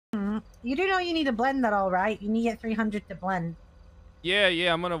You do know you need to blend that all, right? You need to get 300 to blend. Yeah,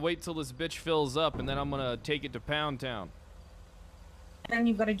 I'm gonna wait till this bitch fills up, and then I'm gonna take it to Pound Town. And then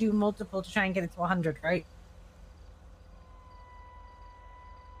you've got to do multiple to try and get it to 100, right?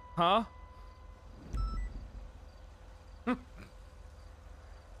 Huh?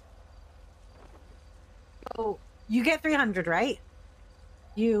 So you get 300, right?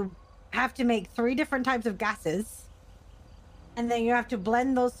 You have to make 3 different types of gases, and then you have to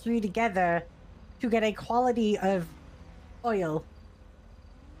blend those 3 together to get a quality of oil.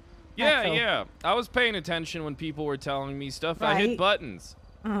 Yeah, Petrol. yeah. I was paying attention when people were telling me stuff. Right. I hit buttons.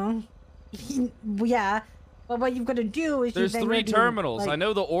 Yeah, but what you've got to do is there's 3 terminals. I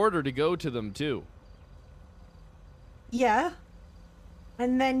know the order to go to them too. Yeah.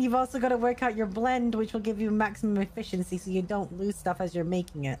 And then you've also got to work out your blend, which will give you maximum efficiency so you don't lose stuff as you're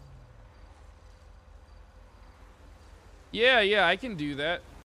making it. Yeah, I can do that.